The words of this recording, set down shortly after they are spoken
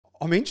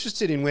I'm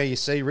interested in where you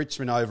see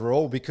Richmond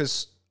overall,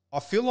 because I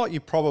feel like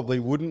you probably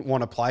wouldn't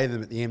want to play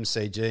them at the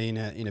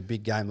MCG in a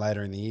big game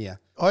later in the year.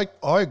 I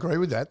agree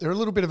with that. They're a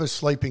little bit of a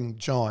sleeping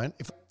giant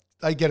if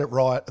they get it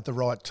right at the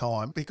right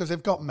time, because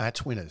they've got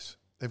match winners.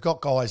 They've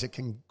got guys that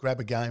can grab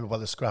a game by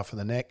the scruff of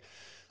the neck.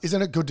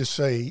 Isn't it good to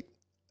see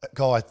a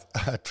guy,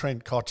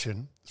 Trent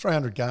Cotchin,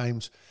 300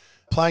 games,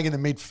 playing in the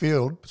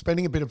midfield,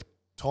 spending a bit of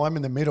time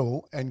in the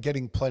middle and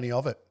getting plenty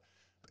of it?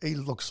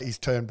 He's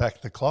turned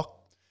back the clock.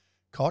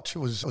 Koch, it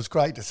was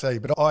great to see,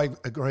 but I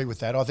agree with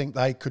that. I think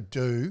they could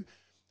do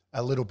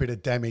a little bit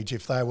of damage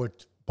if they were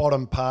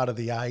bottom part of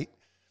the 8.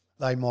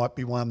 They might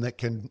be one that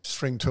can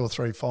string 2 or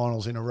 3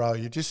 finals in a row.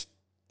 You just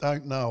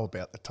don't know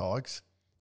about the Tigers.